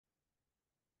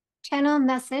channel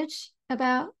message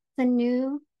about the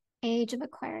new age of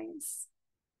Aquarius.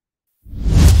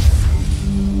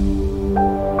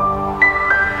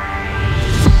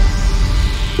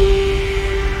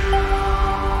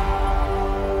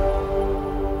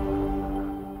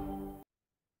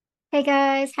 Hey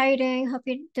guys, how are you doing? Hope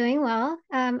you're doing well.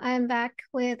 I'm back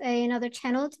with another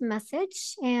channeled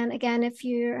message. And again, if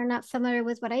you are not familiar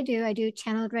with what I do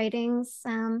channeled readings,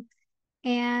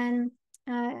 and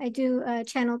I do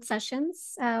channeled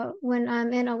sessions when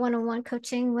I'm in a one-on-one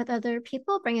coaching with other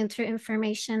people, bringing through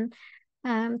information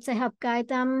to help guide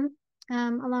them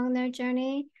along their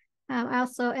journey. I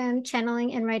also am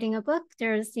channeling and writing a book.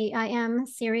 There's the I Am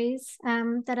series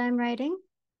that I'm writing.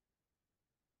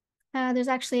 There's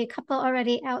actually a couple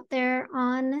already out there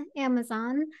on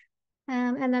Amazon,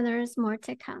 and then there's more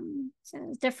to come.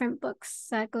 So different books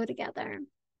that go together.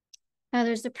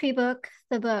 There's the pre-book,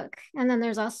 the book, and then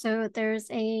there's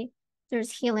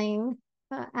healing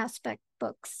aspect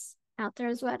books out there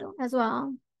as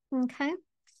well. Okay,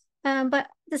 but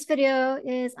this video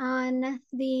is on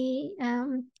the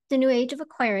new age of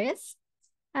Aquarius,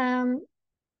 and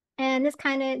this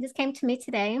came to me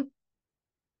today.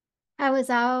 I was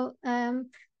out when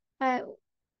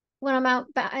I'm out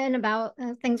and about,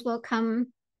 things will come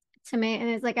to me, and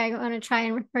it's like I want to try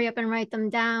and hurry up and write them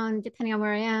down depending on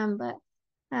where I am, but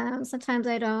sometimes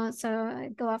I don't, so I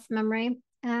go off memory.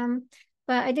 But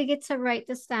I did get to write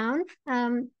this down,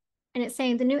 and it's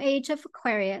saying the new age of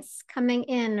Aquarius coming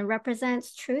in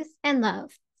represents truth and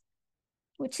love,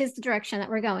 which is the direction that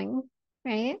we're going,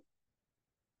 right?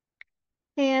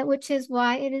 And which is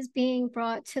why it is being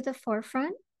brought to the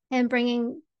forefront and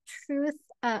bringing truth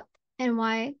up, and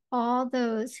why all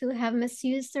those who have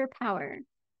misused their power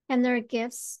and their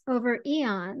gifts over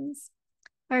eons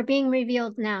are being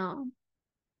revealed now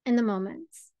in the moment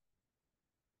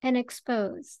and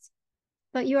exposed.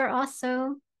 But you are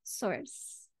also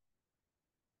source.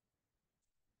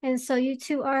 And so you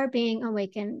too are being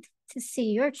awakened to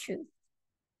see your truth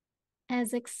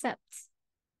as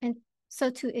and so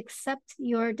to accept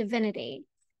your divinity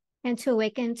and to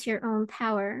awaken to your own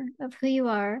power of who you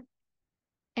are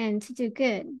and to do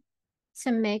good,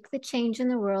 to make the change in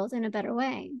the world in a better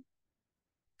way.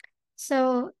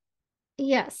 So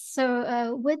yes,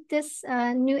 so with this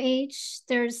new age,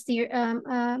 there's the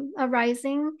a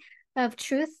rising of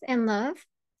truth and love,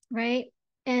 right?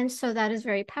 And so that is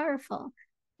very powerful.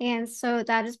 And so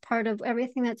that is part of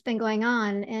everything that's been going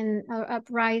on and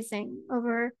uprising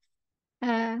over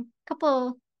a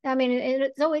couple. I mean,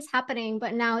 it's always happening,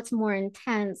 but now it's more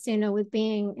intense, with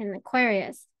being in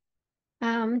Aquarius.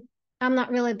 I'm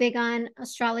not really big on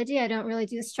astrology. I don't really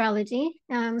do astrology.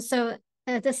 So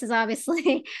this is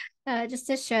obviously just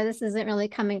to share, this isn't really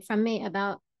coming from me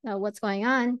about what's going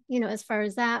on, as far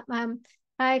as that.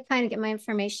 I kind of get my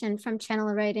information from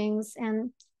channel writings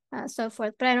and so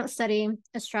forth, but I don't study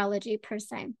astrology per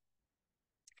se.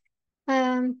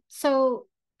 So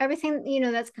everything,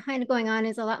 that's kind of going on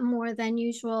is a lot more than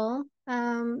usual.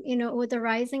 With the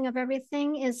rising of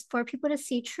everything is for people to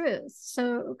see truth.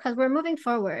 So, because we're moving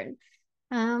forward.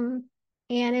 And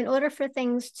in order for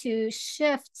things to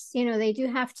shift, they do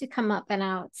have to come up and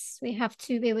out. We have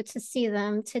to be able to see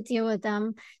them, to deal with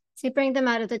them, to bring them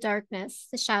out of the darkness,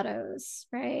 the shadows,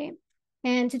 right?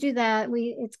 And to do that,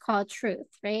 it's called truth,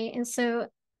 right? And so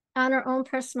on our own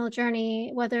personal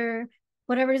journey, whatever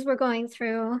it is we're going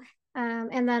through,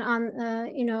 and then on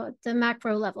the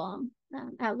macro level,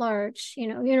 at large,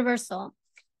 universal,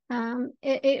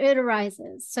 it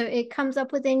arises. So it comes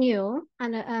up within you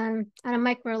on a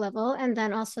micro level, and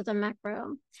then also the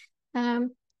macro.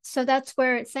 So that's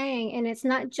where it's saying, and it's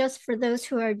not just for those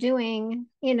who are doing,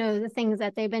 the things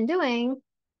that they've been doing,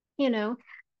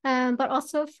 but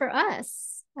also for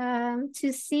us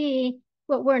to see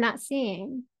what we're not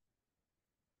seeing,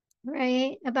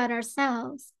 right, about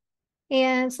ourselves.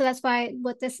 And so that's why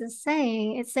what this is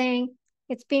saying, it's saying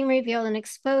it's being revealed and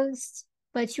exposed,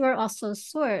 but you are also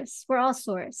source. We're all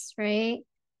source, right?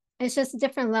 It's just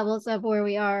different levels of where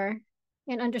we are,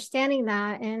 and understanding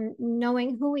that and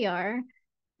knowing who we are,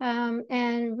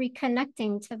 and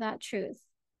reconnecting to that truth,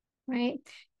 right?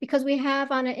 Because we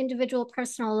have on an individual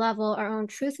personal level our own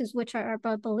truths, which are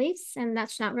our beliefs, and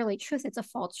that's not really truth, it's a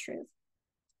false truth.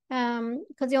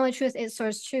 Because the only truth is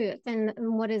source truth. And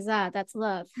what is that? That's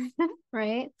love,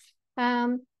 right?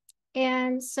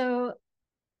 And so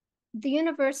the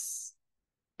universe,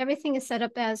 everything is set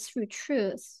up as through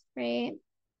truth, right?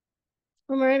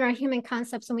 When we're in our human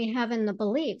concepts and we have in the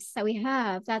beliefs that we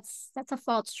have, that's a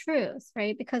false truth,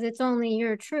 right? Because it's only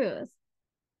your truth.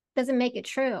 Doesn't make it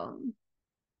true,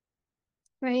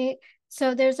 right?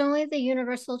 So there's only the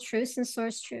universal truth and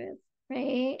source truth,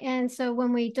 right? And so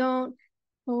when we don't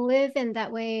live in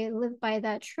that way, live by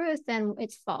that truth, then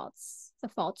it's false, the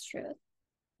false truth,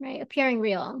 right? Appearing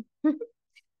real,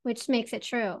 which makes it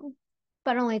true,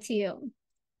 but only to you.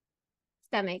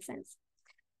 If that makes sense.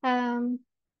 And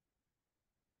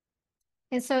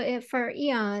so for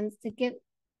eons to get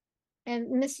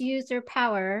and misuse their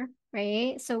power,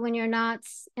 right? So when you're not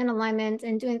in alignment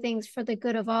and doing things for the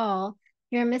good of all,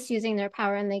 you're misusing their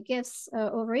power and their gifts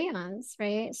over eons,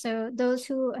 right? So those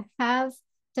who have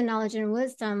the knowledge and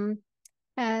wisdom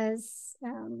as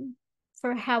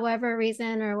for however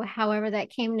reason or however that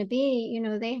came to be, you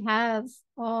know, they have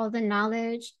all the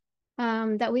knowledge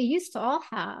that we used to all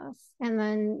have. And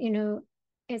then, you know,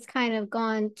 it's kind of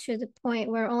gone to the point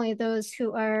where only those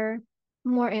who are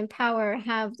more in power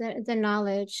have the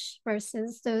knowledge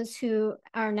versus those who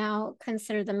are now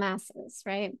considered the masses,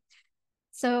 right?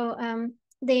 So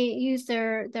they use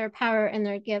their power and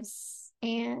their gifts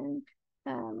and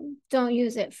don't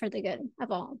use it for the good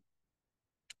of all,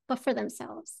 but for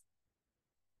themselves.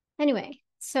 Anyway,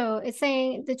 so it's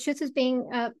saying the truth is being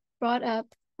brought up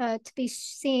to be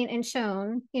seen and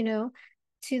shown, you know,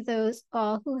 to those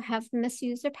all who have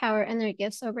misused their power and their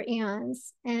gifts over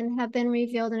eons and have been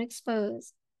revealed and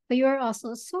exposed. But you are also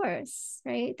a source,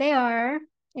 right? They are,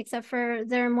 except for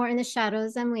they're more in the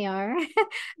shadows than we are.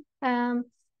 And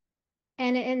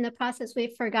in the process,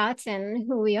 we've forgotten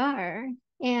who we are.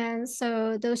 And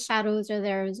so those shadows are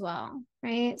there as well,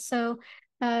 right? So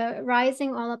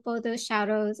rising all up all those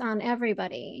shadows on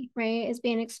everybody, right, is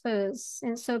being exposed.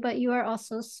 And so, but you are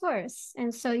also source.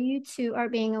 And so you too are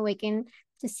being awakened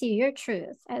to see your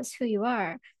truth as who you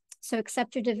are. So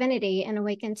accept your divinity and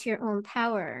awaken to your own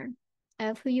power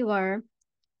of who you are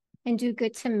and do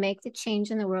good to make the change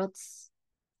in the world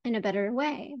in a better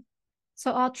way.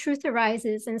 So all truth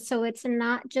arises. And so it's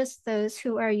not just those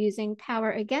who are using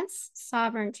power against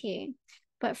sovereignty,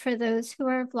 but for those who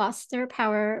have lost their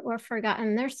power or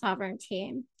forgotten their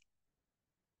sovereignty,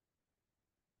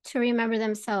 to remember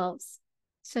themselves.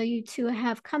 So you too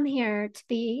have come here to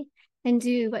be and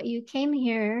do what you came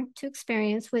here to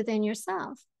experience within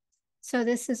yourself. So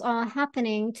this is all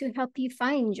happening to help you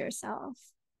find yourself,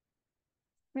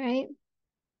 right?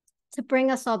 To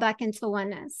bring us all back into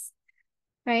oneness,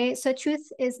 right? So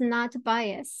truth is not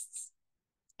biased,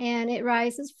 and it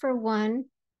rises for one,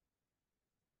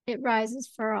 it rises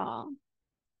for all.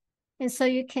 And so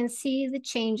you can see the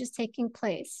changes taking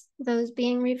place, those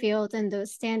being revealed and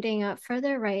those standing up for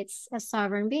their rights as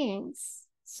sovereign beings.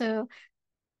 So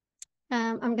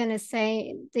I'm going to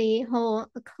say the whole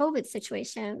COVID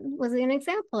situation was an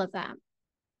example of that.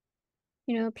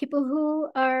 You know, people who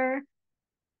are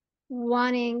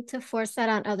wanting to force that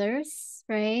on others,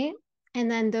 right? And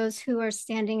then those who are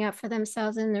standing up for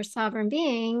themselves and their sovereign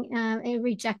being and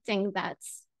rejecting that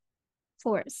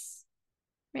force,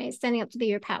 right? Standing up to be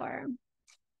your power.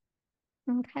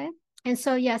 Okay. And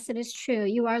so, yes, it is true.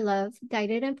 You are loved,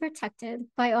 guided, and protected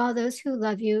by all those who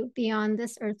love you beyond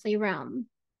this earthly realm.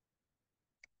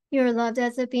 You are loved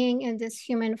as a being in this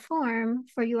human form,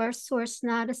 for you are source,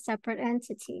 not a separate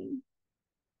entity.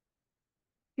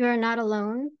 You are not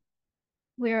alone.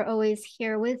 We are always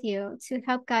here with you to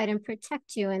help guide and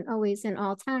protect you, and always in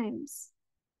all times.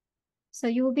 So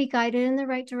you will be guided in the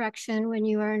right direction when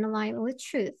you are in alignment with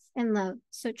truth and love.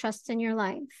 So trust in your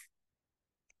life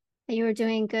that you are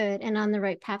doing good and on the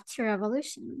right path to your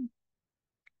evolution.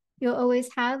 You'll always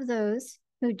have those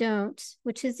who don't,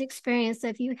 which is the experience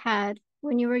that you had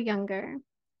when you were younger.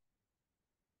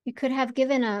 You could have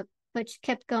given up, but you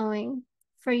kept going,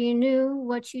 for you knew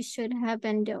what you should have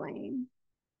been doing.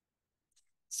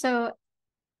 So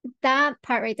that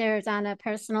part right there is on a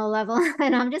personal level,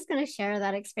 and I'm just going to share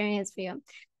that experience for you.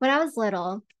 When I was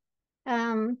little,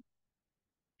 I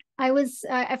think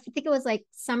it was like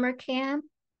summer camp.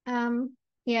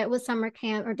 Yeah, it was summer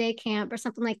camp or day camp or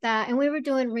something like that. And we were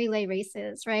doing relay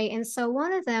races, right? And so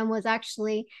one of them was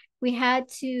actually, we had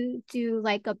to do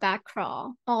like a back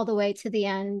crawl all the way to the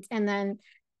end. And then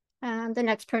the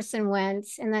next person went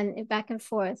and then back and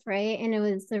forth, right? And it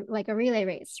was like a relay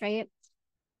race, right?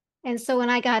 And so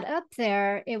when I got up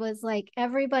there, it was like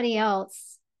everybody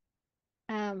else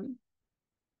kind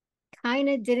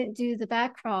of didn't do the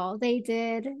back crawl. They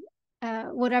did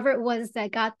whatever it was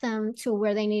that got them to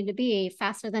where they needed to be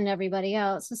faster than everybody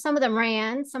else. So some of them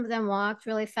ran, some of them walked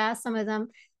really fast, some of them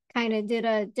kind of did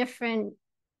a different,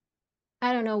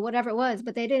 I don't know, whatever it was,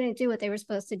 but they didn't do what they were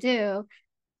supposed to do.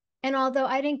 And although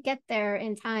I didn't get there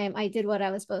in time, I did what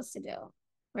I was supposed to do.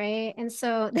 Right. And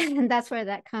so that's where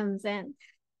that comes in,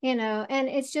 you know, and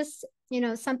it's just, you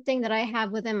know, something that I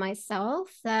have within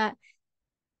myself that,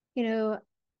 you know,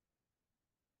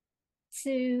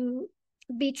 to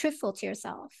be truthful to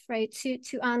yourself, right?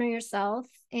 To honor yourself.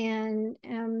 And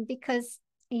because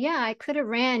yeah, I could have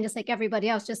ran just like everybody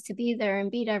else just to be there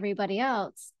and beat everybody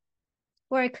else,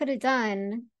 or I could have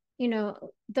done, you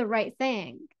know, the right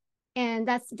thing. And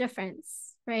that's the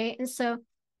difference, right? And so,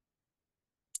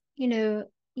 you know,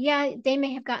 yeah, they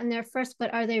may have gotten there first,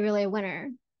 but are they really a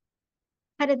winner?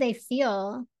 How did they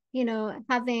feel, you know,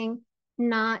 having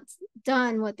not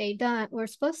done what they done were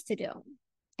supposed to do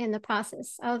in the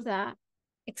process of that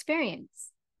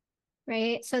experience?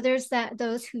 Right. So there's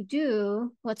those who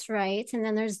do what's right, and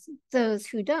then there's those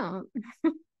who don't.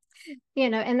 You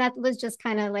know, and that was just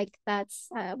kind of like that's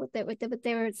what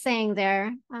they were saying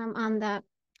there on that.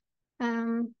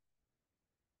 Um,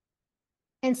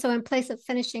 and so in place of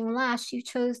finishing last, you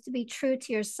chose to be true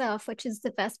to yourself, which is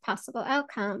the best possible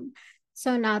outcome.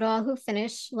 So not all who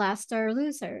finish last are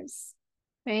losers,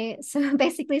 right? So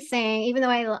basically saying, even though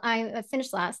I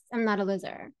finished last, I'm not a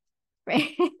loser,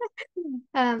 right?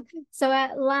 So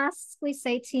at last, we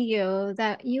say to you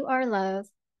that you are love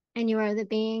and you are the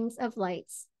beings of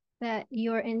light, that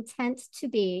you are intent to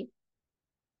be,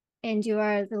 and you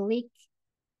are the leak.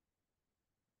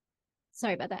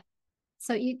 Sorry about that.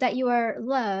 So that you are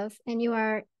love and you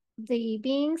are the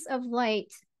beings of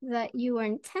light that you are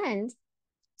intend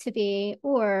to be,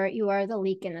 or you are the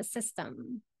leak in the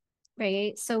system,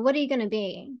 right? So what are you going to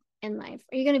be in life?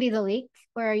 Are you going to be the leak,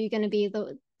 or are you going to be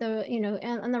the you know,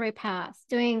 on the right path,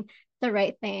 doing the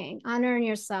right thing, honoring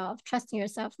yourself, trusting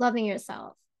yourself, loving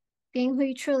yourself, being who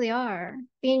you truly are,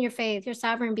 being your faith, your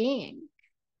sovereign being?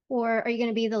 Or are you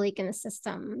going to be the leak in the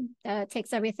system that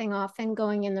takes everything off and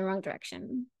going in the wrong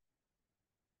direction?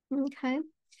 Okay.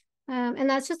 And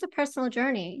that's just a personal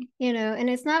journey, you know, and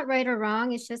it's not right or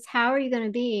wrong. It's just how are you going to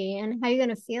be and how are you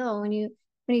going to feel when you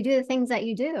do the things that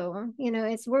you do. You know,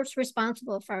 it's we're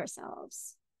responsible for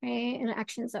ourselves, right? And the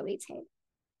actions that we take.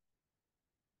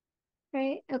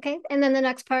 Right. Okay. And then the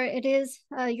next part, it is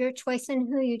your choice in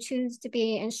who you choose to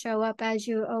be and show up as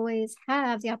you always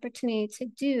have the opportunity to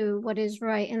do what is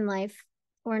right in life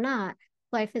or not.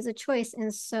 Life is a choice,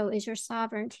 and so is your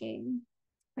sovereignty.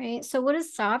 Right. So, what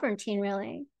is sovereignty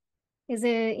really? Is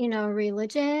it, you know,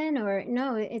 religion, or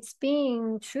no, it's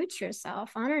being true to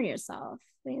yourself, honoring yourself,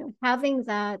 you know, having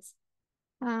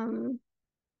um,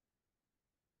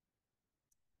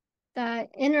 that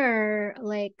inner,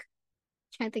 like,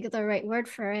 trying to think of the right word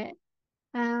for it.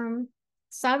 Um,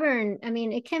 Sovereign, I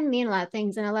mean, it can mean a lot of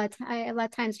things. And a lot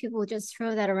of times people just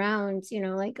throw that around, you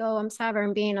know, like, oh, I'm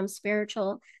sovereign being, I'm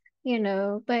spiritual, you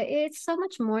know, but it's so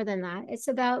much more than that. It's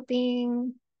about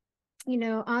being, you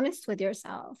know, honest with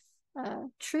yourself,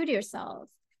 true to yourself,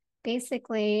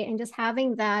 basically, and just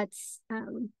having that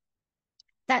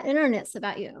innerness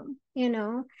about you, you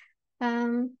know,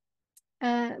 um,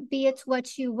 be it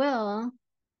what you will,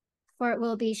 for it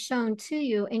will be shown to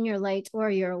you in your light or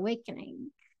your awakening.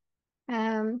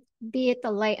 Be it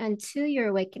the light unto your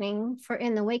awakening, for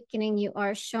in the awakening you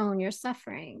are shown your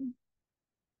suffering,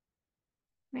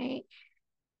 right?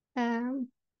 Um,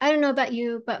 I don't know about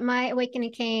you, but my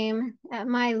awakening came at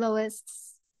my lowest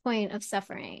point of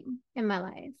suffering in my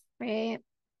life, right?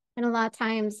 And a lot of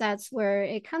times that's where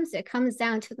it comes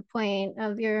down to the point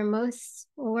of your most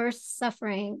worst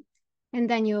suffering, and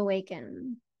then you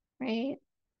awaken, right?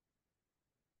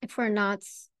 If we're not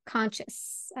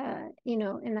conscious, you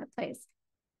know, in that place.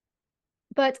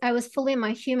 But I was fully in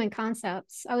my human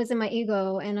concepts. I was in my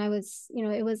ego, and I was, you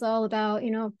know, it was all about,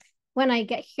 you know, when I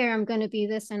get here, I'm going to be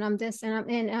this, and I'm this, you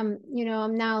know,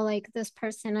 I'm now like this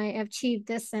person. I achieved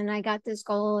this, and I got this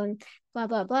goal, and blah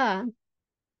blah blah.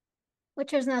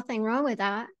 Which there's nothing wrong with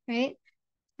that, right?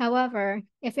 However,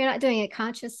 if you're not doing it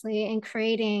consciously and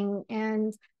creating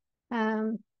and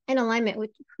in alignment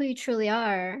with who you truly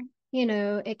are, you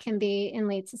know, it can be and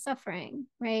lead to suffering,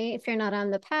 right? If you're not on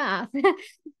the path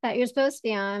that you're supposed to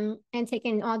be on and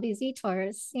taking all these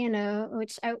detours, you know,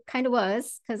 which I kind of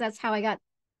was, because that's how I got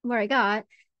where I got.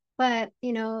 But,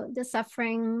 you know, the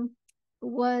suffering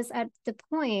was at the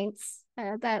point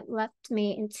that left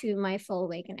me into my full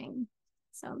awakening.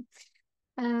 So,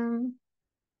 um,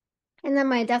 and then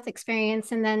my death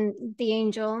experience, and then the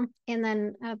angel, and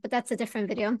then, but that's a different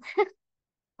video.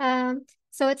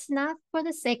 So it's not for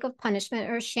the sake of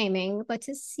punishment or shaming, but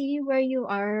to see where you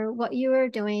are, what you are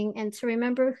doing, and to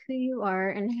remember who you are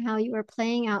and how you are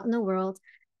playing out in the world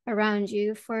around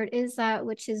you. For it is that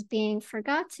which is being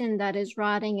forgotten that is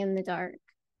rotting in the dark.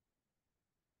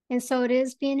 And so it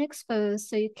is being exposed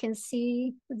so you can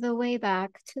see the way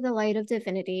back to the light of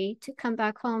divinity, to come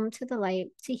back home to the light,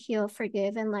 to heal,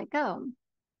 forgive, and let go.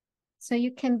 So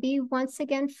you can be once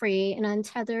again free and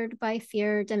untethered by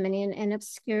fear, dominion, and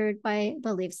obscured by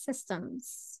belief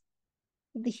systems.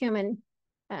 The human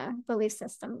belief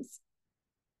systems.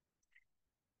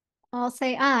 I'll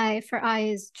say I, for I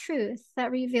is truth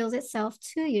that reveals itself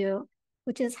to you,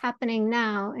 which is happening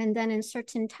now and then in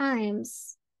certain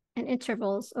times and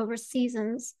intervals over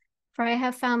seasons. For I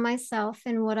have found myself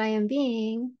in what I am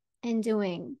being and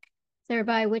doing,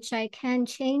 thereby which I can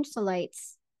change the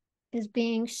lights is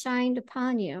being shined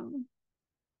upon you.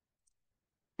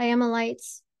 I am a light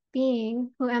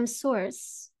being who am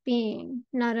source being,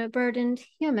 not a burdened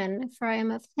human, for I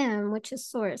am of him, which is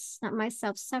source, not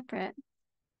myself separate.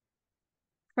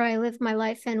 For I live my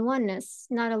life in oneness,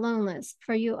 not aloneness,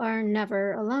 for you are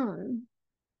never alone.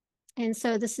 And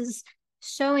so this is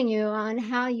showing you on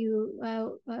how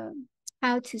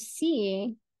to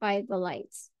see by the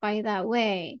lights, by that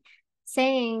way,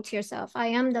 saying to yourself, I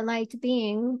am the light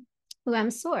being who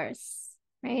am source,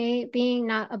 right? Being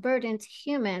not a burdened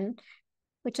human,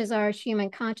 which is our human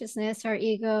consciousness, our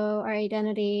ego, our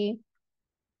identity.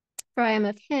 For I am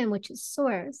of him, which is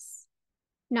source,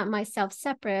 not myself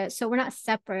separate. So we're not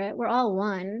separate, we're all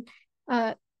one.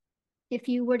 If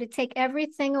you were to take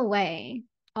everything away,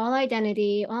 all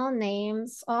identity, all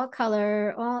names, all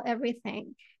color, all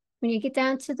everything, when you get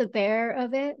down to the bare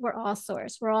of it, we're all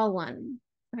source, we're all one,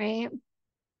 right?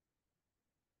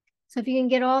 So if you can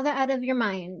get all that out of your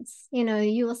minds, you know,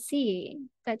 you will see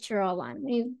that you're all one.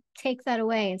 You take that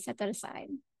away and set that aside.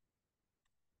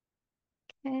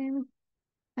 Okay.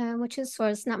 Which is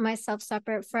source, not myself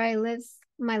separate, for I live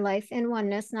my life in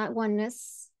oneness, not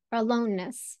oneness or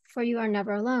aloneness, for you are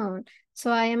never alone. So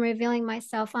I am revealing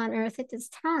myself on earth at this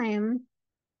time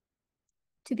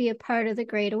to be a part of the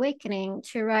great awakening,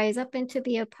 to rise up and to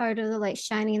be a part of the light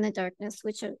shining in the darkness,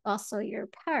 which is also your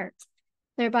part.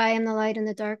 Thereby I am the light in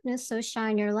the darkness, so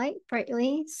shine your light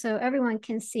brightly so everyone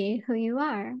can see who you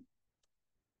are.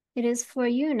 It is for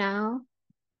you now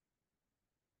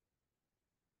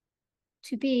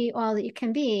to be all that you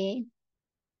can be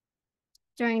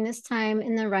during this time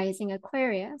in the rising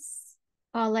Aquarius.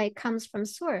 All light comes from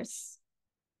source,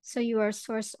 so you are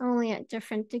source only at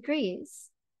different degrees,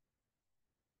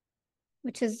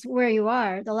 which is where you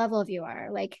are, the level of you are.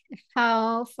 Like,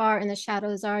 how far in the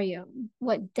shadows are you?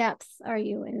 What depth are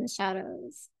you in the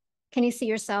shadows? Can you see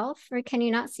yourself or can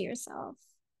you not see yourself?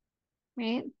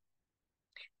 Right?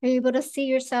 Are you able to see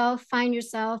yourself, find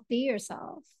yourself, be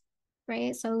yourself?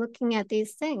 Right? So looking at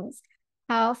these things,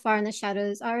 how far in the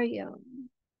shadows are you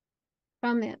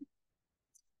from it?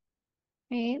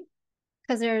 Right?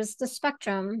 Because there's the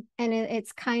spectrum, and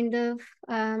it's kind of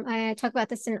I talk about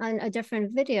this in a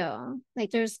different video.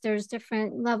 Like there's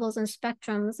different levels and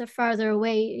spectrums. The farther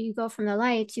away you go from the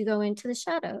light, you go into the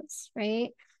shadows, right?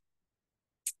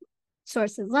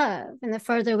 Source is love, and the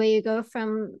farther away you go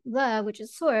from love, which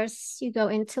is source, you go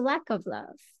into lack of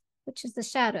love, which is the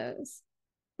shadows,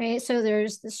 right? So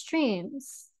there's the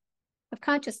streams of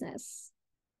consciousness,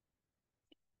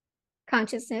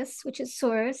 which is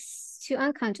source, to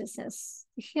unconsciousness,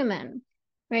 human,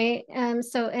 right?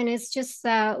 So, and it's just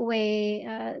that way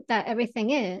that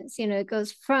everything is, you know, it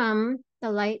goes from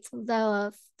the light, the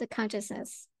love, the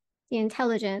consciousness, the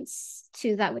intelligence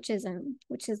to that which isn't,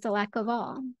 which is the lack of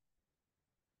all.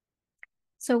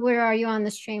 So where are you on the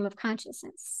stream of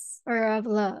consciousness or of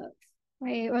love,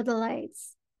 right? Or the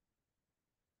lights?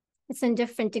 It's in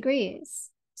different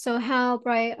degrees. So how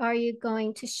bright are you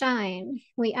going to shine?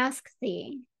 We ask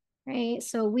thee, right?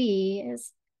 So we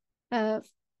is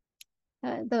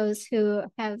those who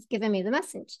have given me the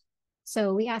message.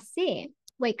 So we ask thee,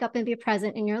 wake up and be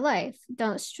present in your life.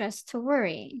 Don't stress to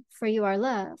worry, for you are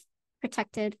loved,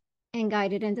 protected, and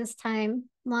guided in this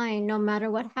timeline, no matter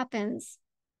what happens.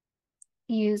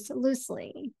 Use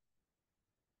loosely.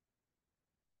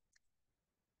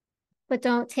 But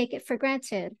don't take it for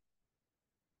granted.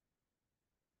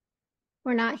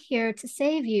 We're not here to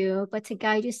save you, but to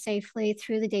guide you safely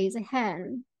through the days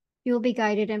ahead. You will be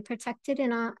guided and protected in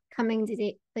the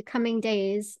coming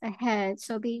days ahead.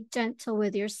 So be gentle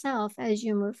with yourself as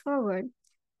you move forward.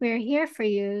 We are here for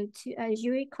you to, as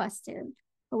you requested,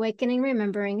 awakening,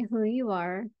 remembering who you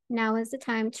are. Now is the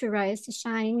time to rise to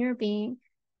shine in your being,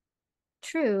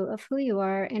 true of who you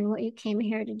are and what you came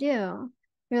here to do.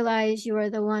 Realize you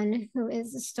are the one who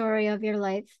is the story of your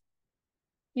life.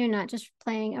 You're not just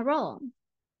playing a role.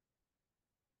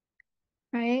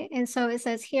 Right? And so it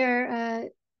says here,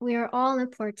 we are all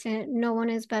important. No one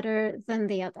is better than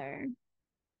the other.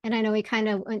 And I know we kind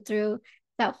of went through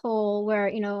that whole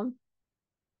where,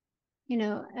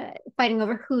 fighting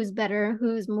over who's better,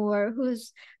 who's more,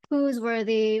 who's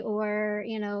worthy, or,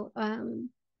 we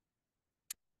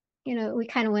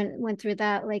kind of went through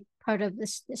that, like part of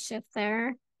this shift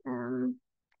there.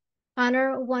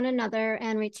 Honor one another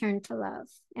and return to love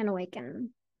and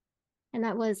awaken. And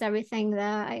that was everything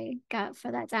that I got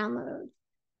for that download.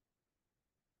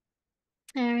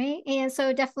 All right. And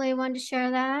so definitely wanted to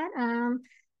share that.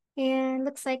 And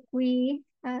looks like we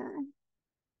have,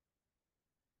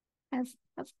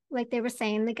 like they were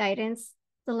saying, the guidance,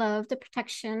 the love, the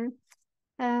protection,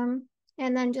 and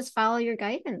then just follow your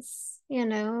guidance.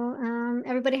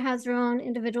 Everybody has their own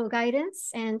individual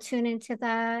guidance, and tune into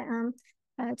that.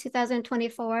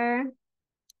 2024,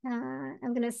 I'm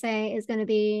going to say, is going to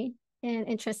be an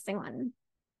interesting one.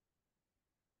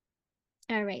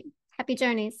 All right. Happy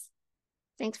journeys.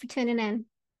 Thanks for tuning in.